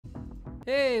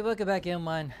Hey, welcome back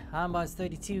everyone. I'm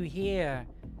Boss32 here,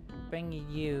 bringing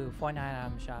you Fortnite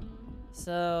Item Shop.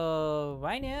 So,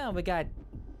 right now we got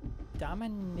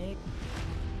Dominic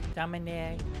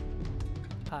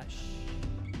Hush.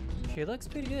 She looks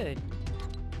pretty good.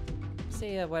 Let's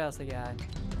see what else I got.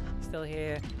 Still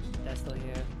here, that's still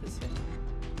here, this thing.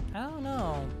 I don't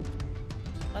know.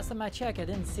 Last time I checked, I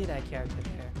didn't see that character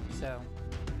there. So,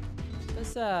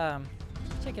 let's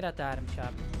check it out, the item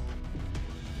shop.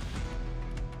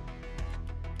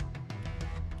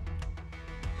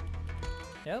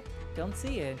 Nope, don't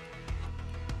see it.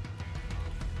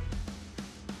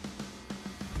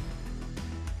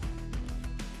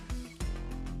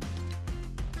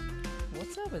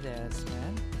 What's up with this,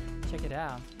 man? Check it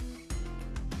out.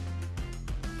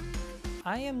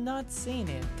 I am not seeing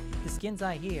it. The skins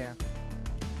are here.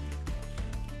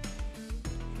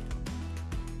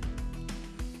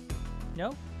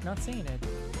 Nope, not seeing it.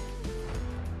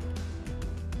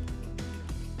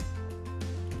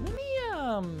 Let me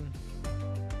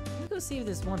go see if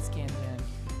there's one skin then.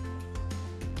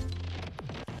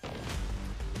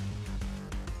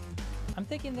 I'm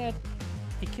thinking that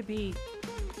it could be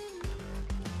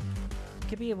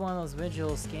one of those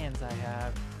original skins I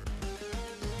have.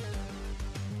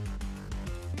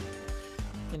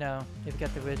 You know, you've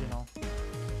got the original.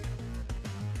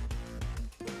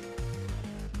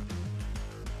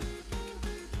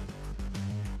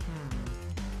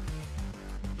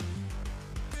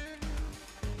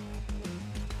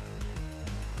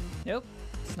 Nope,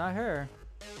 it's not her.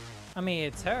 I mean,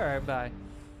 it's her, but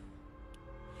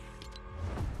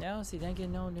no, she didn't get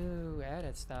no new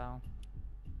edit style.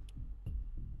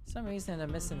 For some reason they're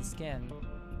missing skin.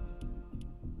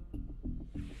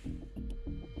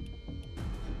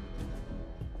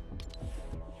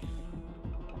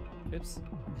 Oops.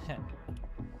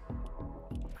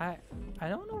 I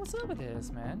don't know what's up with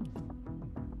this, man.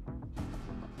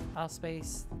 Out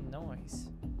space noise.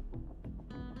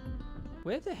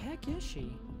 Where the heck is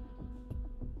she?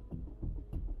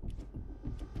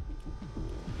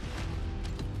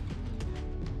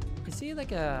 Is he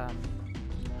like a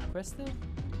crystal?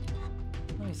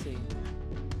 Let me see.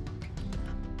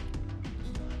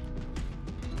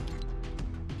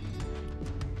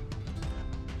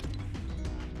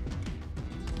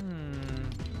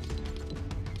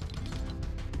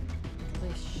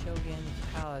 Place Shogun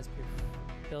Palace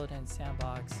built in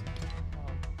sandbox.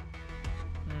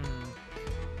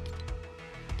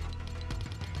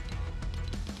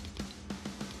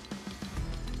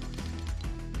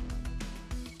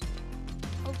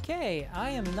 Okay, I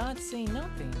am not seeing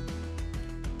nothing.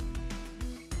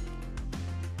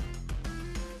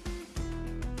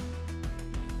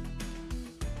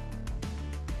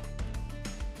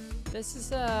 This is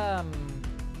kind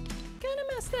of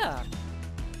messed up.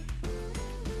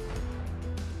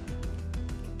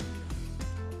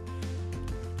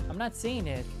 I'm not seeing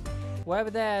it. Wherever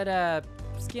that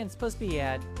skin's supposed to be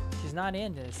at, she's not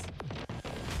in this.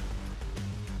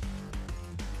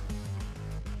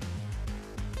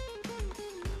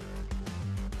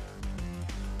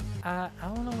 I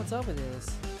don't know what's up with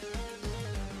this.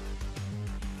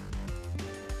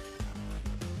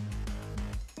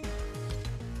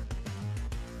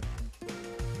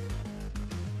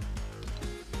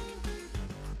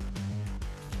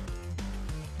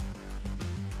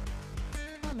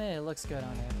 I mean, it looks good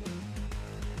on it.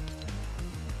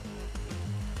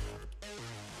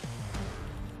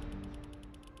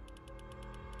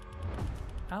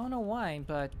 I don't know why,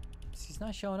 but she's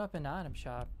not showing up in the item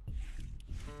shop.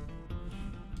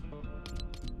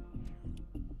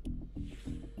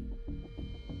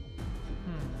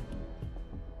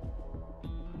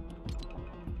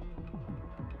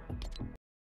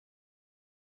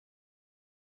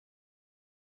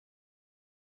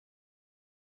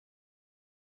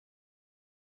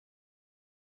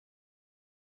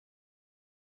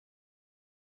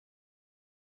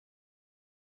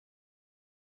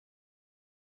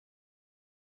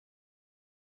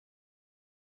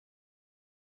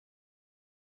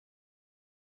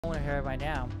 I want her right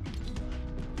now.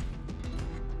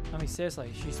 I mean,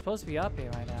 seriously, she's supposed to be up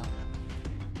here right now.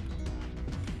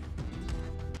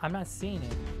 I'm not seeing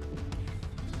it.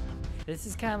 This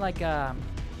is kind of like a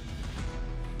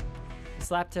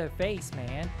slap to her face,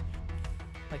 man.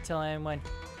 Like telling everyone,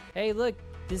 hey, look,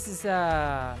 this is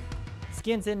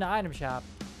skins in the item shop.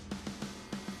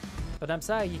 But I'm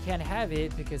sorry, you can't have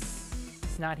it because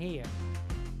it's not here.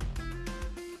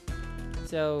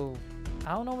 So,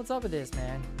 I don't know what's up with this,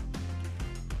 man.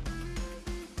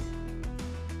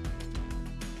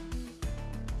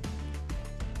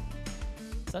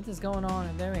 Something's going on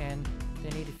in their end. They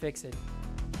need to fix it.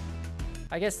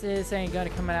 I guess this ain't gonna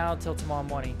come out till tomorrow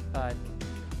morning, but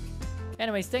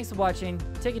anyways, thanks for watching.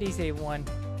 Take it easy, everyone.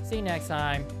 See you next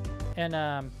time,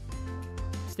 and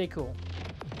stay cool.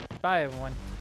 Bye, everyone.